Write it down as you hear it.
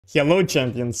Hello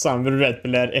champions, I'm the red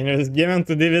player and in this game and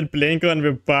today we're playing on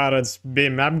the Pirates B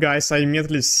map, guys. I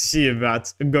immediately see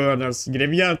that Governor's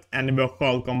Graveyard and the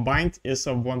whole combined is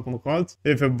a one-man hold,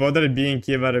 with a border being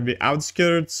either the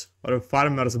outskirts or a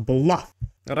farmer's bluff.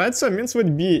 Right, so it means it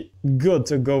would be good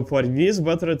to go for this,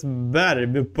 but at very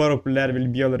the pro player will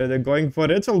be already going for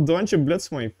it. Well, don't you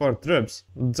blitz me for troops.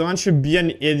 Don't you be an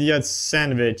idiot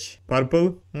sandwich.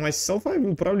 Purple. Myself, I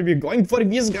will probably be going for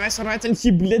this, guys, right? And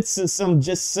he blitzes and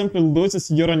just simply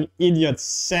loses. You're an idiot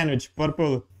sandwich.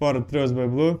 Purple for troops by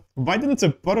blue. Why didn't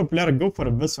a pro player go for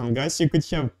this one, guys? He could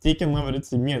have taken over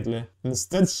it immediately.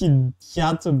 Instead, he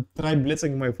had to try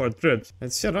blitzing my 4 troops.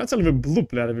 Let's see, right? The blue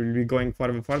player will be going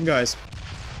for the 4, guys.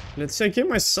 Let's see, okay,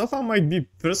 myself, I might be,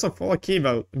 first of all, okay,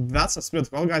 well, that's a split.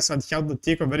 Well, guys, I'd have to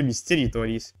take over these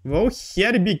territories. Well,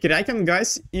 here, Big Kraken,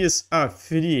 guys, is a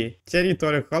free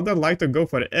territory holder, like to go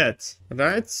for it,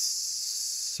 right?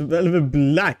 Well, the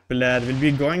black player will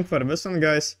be going for this one,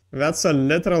 guys. That's a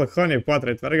literal honey pot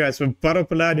right there, guys. The purple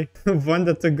player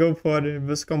wanted to go for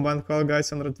this combined call,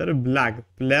 guys, and the black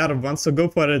player wants to go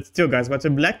for it too, guys. But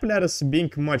the black player is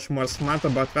being much more smart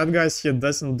about that, guys. He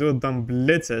doesn't do dumb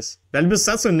blitzes. Well,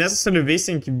 besides necessarily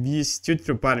wasting these 2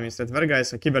 troop armies right there,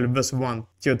 guys. Okay, well, this 1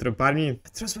 2 troop army.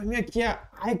 Trust me, yeah,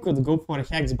 I could go for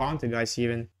Hex Bounty, guys,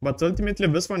 even. But ultimately,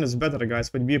 this one is better,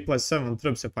 guys. Would be +7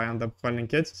 troops if I end up holding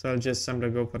it. So I'll just simply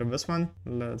go for this one.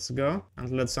 Let's go. And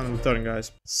let's send them turn,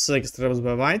 guys. 6 troops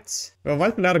by white. Well,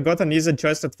 white player got an easy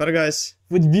choice at first, guys.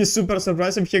 Would be super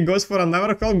surprised if he goes for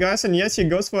another call, guys, and yes, he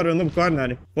goes for a noob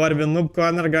corner. For the noob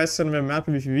corner, guys, on the map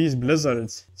with these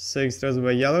blizzards. 6 troops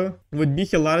by yellow. Would be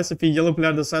hilarious if the yellow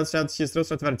player decides to add his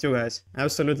troops right there too, guys.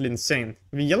 Absolutely insane.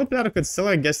 The yellow player could still,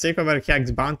 I guess, take over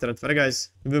Hex Bounty right there, guys.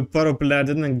 The purple player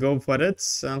didn't go for it,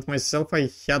 and myself, I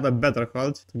had a better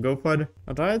hold to go for.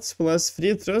 Alright,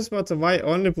 +3 troops, but why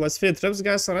only +3 troops,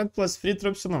 guys? Alright, +3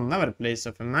 troops on another place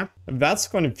of the map. That's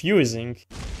confusing.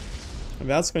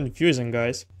 That's confusing,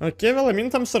 guys. Okay, well, I mean,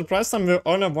 I'm surprised I'm the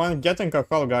only one getting a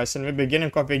call, guys, in the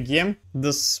beginning of the game,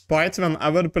 despite when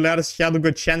other players had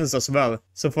good chances as well.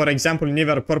 So, for example,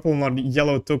 neither purple nor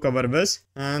yellow took over this,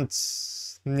 and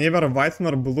neither white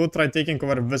nor blue tried taking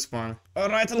over this one.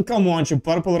 Alright, and come on, you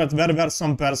purple red were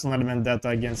some personal vendetta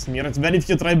against me. Red if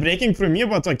you try breaking through me,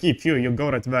 but okay, phew, you go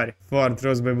red very. 4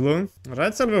 troops by blue.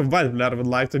 Right, so the white player would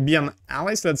like to be an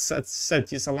ally, so let's set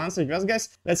his alliance request, guys.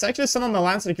 Let's actually send an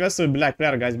alliance request to the black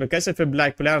player, guys, because if a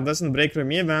black player doesn't break through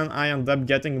me, then I end up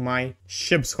getting my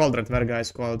ship's hold right there,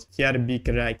 guys, called here Big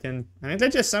Kraken. I mean,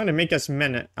 let's just simply make as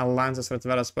many alliances right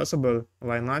there as possible.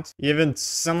 Why not? Even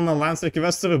send an alliance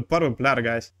request to the purple player,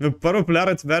 guys. The purple player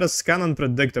right there is kind of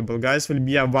unpredictable, guys. Will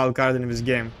be a wild card in this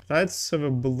game. Right, so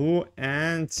the blue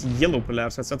and yellow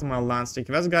players. I set my alliance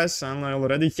request, guys, and I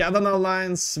already had an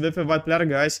alliance with a white player,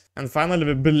 guys. And finally,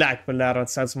 the black player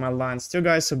sets my alliance too,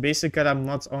 guys. So basically, I'm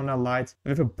not only allied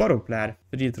with a purple player.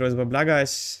 3 troops by black,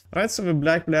 guys. Right, so the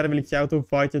black player will have to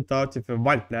fight it out with a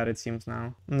white player, it seems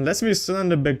now. Unless we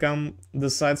suddenly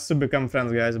decides to become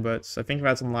friends, guys, but I think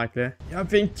that's unlikely. Yeah, I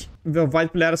think the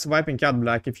white player is wiping out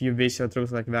black if you waste your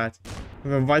troops like that.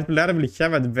 The white player will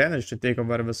have advantage to take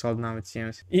over the hold now, it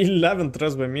seems. 11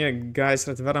 troops by me, guys,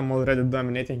 right where I'm already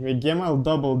dominating the game. I'll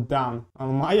double down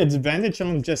on my advantage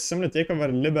and I'll just simply take over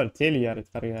Libertalia right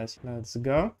there, guys. Let's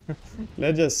go.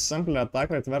 Let's just simply attack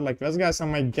right there like this, guys. I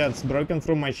might get broken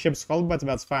through my ship's hull, but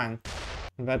that's fine.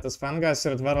 That is fine, guys.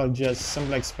 Right there, I'll just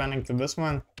simply expanding to this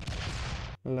one.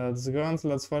 Let's go and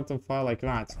let's fortify like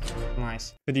that.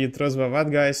 Nice. 3 troops by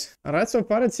that, guys. Alright, so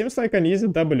far it seems like an easy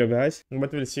W, guys.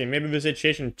 But we'll see. Maybe the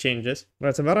situation changes.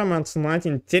 Right, so I'm at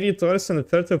 19 territories and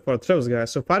 34 troops,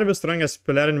 guys. So far the strongest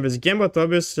player in this game, but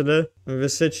obviously the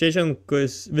situation could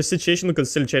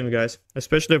still change, guys.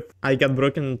 Especially if I get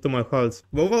broken into my holds.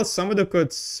 Well, somebody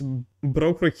could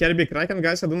broke through here Big Kraken,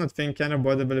 guys. I do not think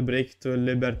anybody will break to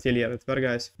Libertalia right there,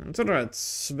 guys. Alright,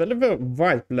 will the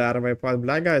white player wipe out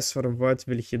black, guys, or what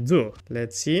will he do?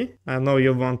 Let's see. I know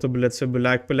you want to blitz a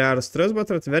black player's troops, but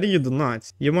right there you do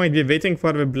not. You might be waiting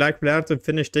for the black player to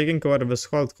finish taking over this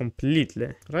hold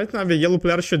completely. Right now the yellow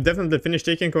player should definitely finish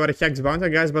taking over Hex Bounty,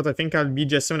 guys, but I think I'll be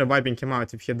just simply wiping him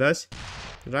out if he does.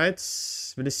 Right.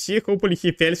 We'll see. Hopefully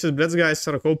he fails his blitz, guys,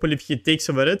 or hopefully if he takes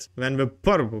over it, then the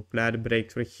purple player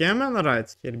breaks through him. And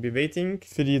alright, he'll be waiting.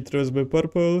 3 troops by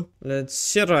purple. Let's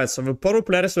see. Right, so the purple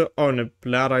player is the only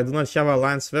player I do not have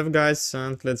alliance with, guys,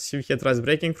 and let's see if he tries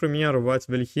breaking through me or what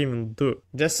will he even do.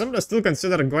 Just simply still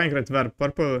consider going right there.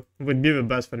 Purple would be the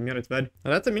best for me right there.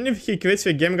 Alright, I mean if he quits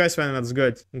the game, guys, then that's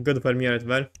good. Good for me right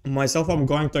there. Myself, I'm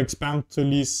going to expand to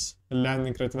Lee's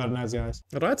landing right there, nice, guys.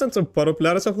 Right, and so purple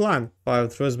players of line.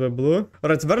 5 troops by blue.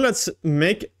 Right there, let's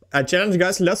make A challenge,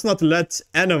 guys, let's not let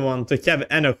anyone to have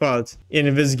any hold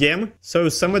in this game. So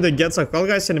if somebody gets a hold,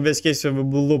 guys, in this case if a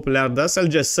blue player does, I'll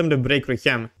just simply break through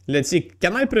him. Let's see,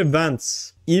 can I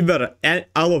prevent either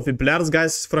all of the players,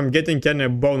 guys, from getting any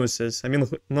bonuses? I mean,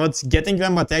 not getting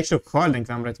them, but actually holding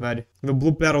them right there. The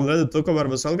blue player already took over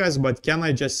this all, guys, but can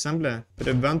I just simply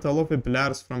prevent all of the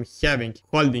players from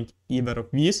holding either of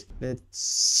these? Let's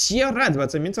see. Alright,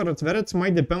 but I mean, right there, it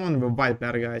might depend on the white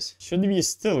player, guys. Should we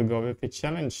still go with the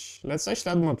challenge? Let's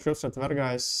actually add more troops right there,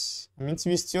 guys. I mean,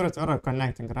 we still right there are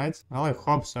connecting, right? Well, I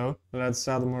hope so. Let's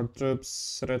add more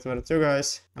troops right there too,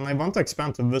 guys. And I want to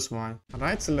expand to this one.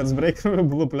 Alright, so let's break through the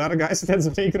blue player, guys. Let's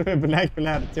break through the black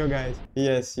player too, guys.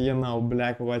 Yes, you know,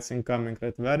 black, what's incoming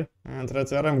right there. And right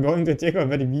there, I'm going to take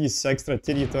over these extra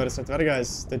territories right there,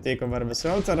 guys, to take over the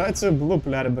world. Alright, so blue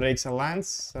player breaks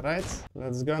alliance. Alright,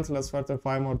 let's go and let's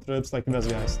fortify more troops like this,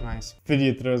 guys. Nice.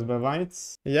 3 troops by white.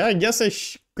 Yeah, I guess I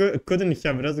couldn't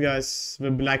have this, guys.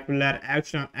 The black player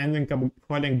action ending up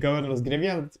calling governor's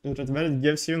graveyard. It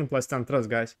gives you +10 trust,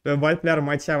 guys. The white player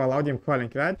might have allowed him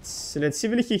calling, right? So let's see,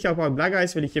 will he help out black,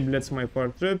 guys? Will he blitz my 4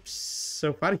 troops?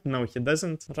 So far, no, he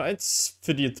doesn't. Right,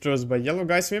 3 troops by yellow,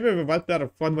 guys. Maybe the white player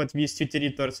thought that these 2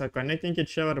 territories are connecting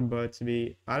each other, but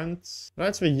we aren't.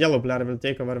 Right, the yellow player will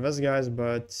take over this, guys,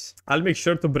 but I'll make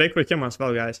sure to break through him as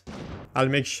well, guys. I'll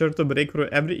make sure to break through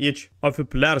each of the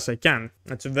players I can.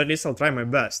 At the very least, I'll try my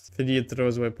best. 3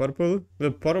 troops by purple.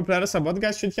 The purple players about,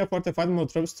 guys, should have fortified more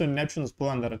troops to Neptune's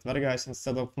plunder at there, guys,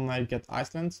 instead of Naked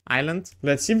Island.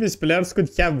 Let's see if these players could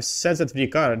have sets at 3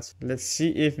 cards. Let's see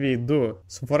if we do.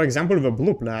 So, for example, the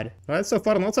blue player. Right, so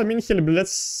far not, I mean, he'll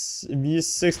blitz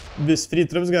these 3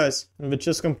 troops, guys, which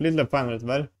is completely fine right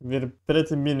there. They're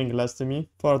pretty meaningless to me.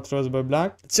 4 troops by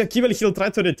black. So he'll try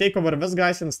to retake over this,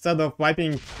 guys, instead of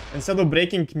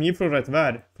breaking me through right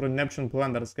there, through Neptune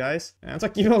plunders, guys. And so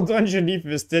Evil don't leave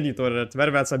this territory right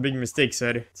there. That's a big mistake,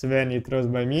 sorry. 20 troops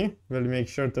by me. We'll make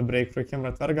sure to break through him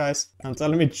right there, guys. And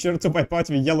I'll make sure to wipe out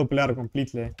the yellow player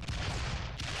completely.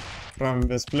 From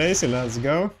this place, let's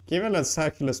go. Okay, well, let's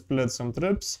actually split some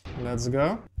troops. Let's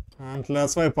go. And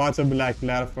let's wipe out the black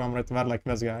player from right there like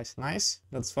this, guys. Nice.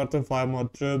 Let's fortify more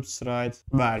troops right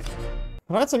there.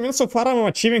 Right, so I mean, so far I'm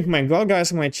achieving my goal,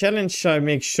 guys, my challenge. I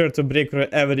make sure to break through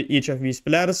each of these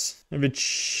players,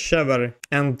 whichever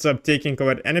ends up taking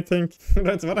over anything.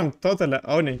 Right there, I'm totally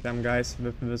owning them, guys,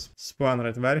 with this spawn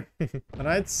right there.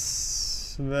 Right.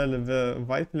 Well, the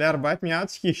white player bite me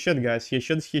out. He should, guys. He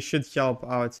should help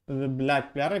out the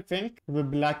black player, I think. The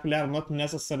black player not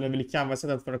necessarily will have a set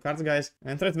of 4 cards, guys.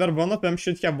 And right there, one of them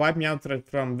should have wiped me out right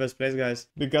from this place, guys.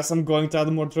 Because I'm going to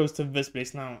add more troops to this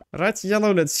place now. Right,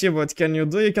 yellow, let's see what can you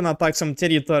do. You can attack some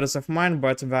territories of mine,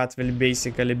 but that will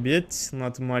basically be it.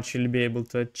 Not much you'll be able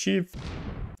to achieve.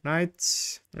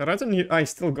 Right. Right, and I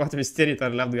still got this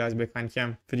territory left, guys, behind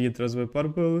him. 3 troops by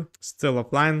purple. Still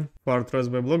offline. 4 troops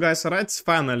by blue, guys. Right,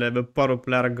 finally, the purple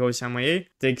player goes MIA.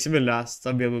 Takes the last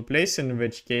available place, in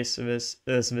which case this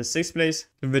is the 6th place.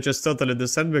 Which is totally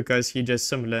deserved because he just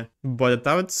simply bought it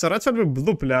out. So right, the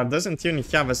blue player doesn't even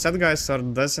have a set, guys, or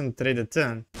doesn't trade it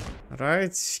in.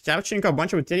 Right, capturing a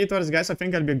bunch of territories, guys. I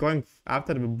think I'll be going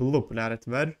after the blue player right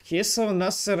there. He's so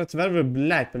necessary right where the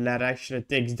black player actually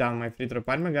takes down my 3 troop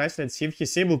army, guys. Let's see if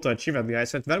he's able to achieve it,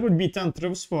 guys. Right there would be 10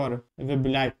 troops for the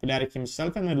black player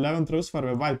himself and 11 troops for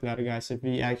the white player, guys, if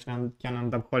we actually can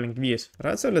end up holding these.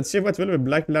 Right, so let's see what will the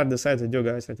black player decide to do,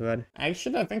 guys, right there.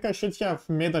 Actually, I think I should have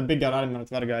made a bigger army right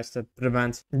there, guys, to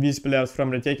prevent these players from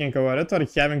retaking over it or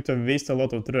having to waste a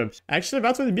lot of troops. Actually,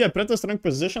 that would be a pretty strong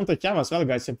position to have as well,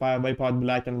 guys, if I wipe out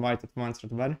black and white at once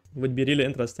right there. Would be really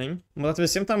interesting. But at the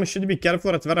same time, we should be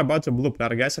careful right there about the blue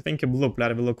player, guys. I think a blue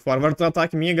player will look forward to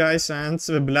attack me, guys, and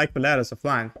the black player is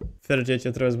offline.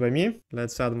 32 troops by me.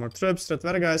 Let's add more troops right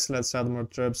there, guys. Let's add more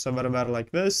troops over there like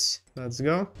this. Let's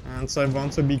go. And so I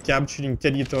want to be capturing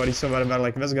territories over there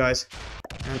like this, guys.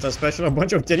 And especially a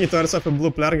bunch of territories of a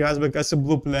blue player, guys, because the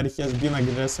blue player has been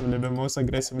aggressively, the most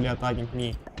aggressively attacking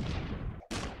me.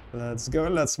 Let's go.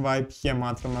 Let's wipe him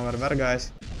out from over there,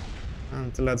 guys.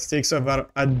 And let's take over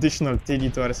additional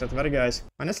territories right there, guys.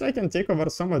 Honestly, I can take over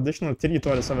some additional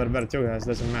territories over there too, guys.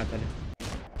 Doesn't matter.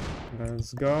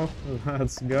 Let's go.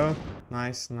 Let's go.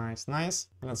 Nice, nice, nice.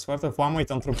 Let's fortify my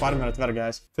troop army right there,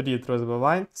 guys. 3 troops by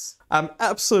white. I'm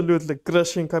absolutely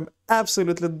crushing. I'm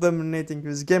absolutely dominating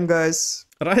this game, guys.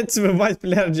 Right, the white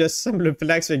player just simply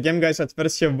flags the game, guys. At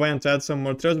first he went to add some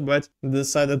more troops, but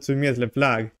decided to immediately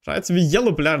flag. Right, the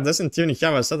yellow player doesn't even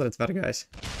have a set right there, guys.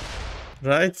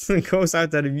 Right? Goes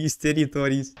out at these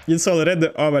territories. It's already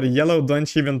over. Yellow,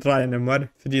 don't even try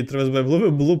anymore. 3 troops by blue.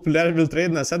 Blue player will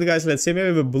trade. And I said, guys, let's see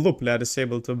maybe the blue player is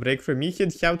able to break from me.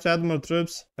 He'd have to add more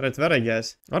troops. Right where, I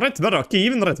guess. Or right where. Okay,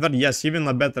 even right where. Yes, even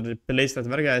a better place right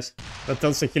where, guys. But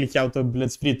also he'll have to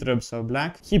blitz 3 troops of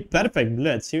black. He perfect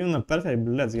blitz. Even a perfect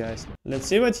blitz, guys. Let's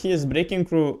see what he is breaking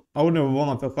through. Only one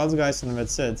of the hots, guys, and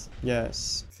that's it.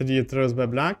 Yes. 3 troops by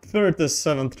black.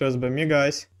 37 troops by me,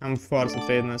 guys. I'm forced to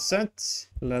trade in a set.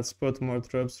 Let's put more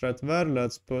troops right there.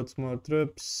 Let's put more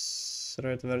troops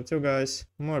right there too, guys.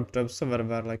 More troops over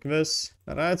there like this.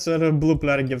 Alright, so the blue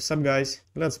player gives up, guys.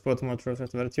 Let's put more troops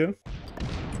right there too.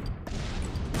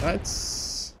 Right.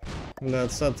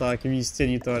 Let's attack these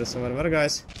territories over there,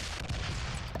 guys.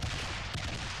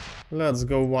 Let's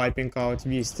go wiping out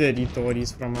these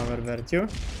territories from over there too.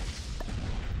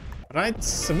 Right,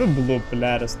 so the blue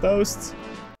player is toast.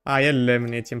 I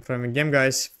eliminate him from the game,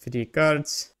 guys. 3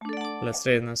 cards. Let's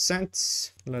trade in a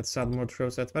cent. Let's add more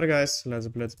troops at there, guys. Let's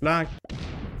blitz black.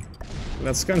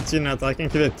 Let's continue attacking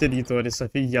the territories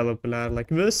of the yellow player like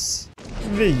this.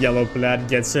 The yellow player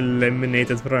gets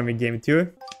eliminated from the game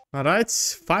too. Alright,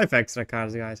 5 extra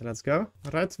cards, guys. Let's go.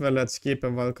 Alright, well, let's keep a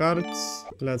wild card.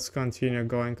 Let's continue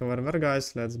going over there,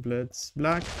 guys. Let's blitz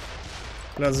black.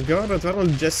 Let's go. But we'll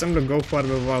just simply go for the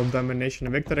Global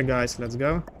Domination victory, guys. Let's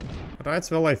go. Right,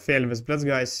 well, I failed with blitz,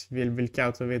 guys. We'll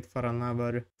calculate for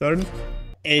another turn.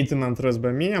 8-man troops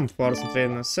by me. I'm forced to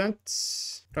trade in a set.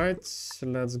 Right,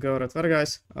 let's go right there,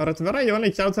 guys. Right there, I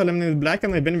only have to eliminate black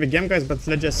and I win the game, guys. But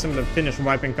let's just simply finish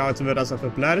wiping out the rest of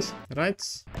the players. Right,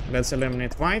 let's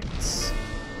eliminate white.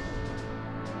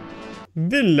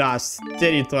 The last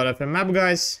territory of the map,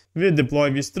 guys. We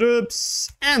deploy these troops,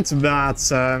 and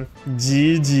that's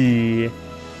GG.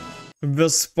 The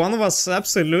spawn was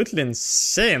absolutely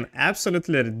insane,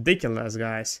 absolutely ridiculous,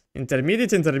 guys.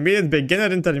 Intermediate, intermediate,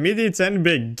 beginner, intermediate, and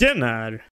beginner.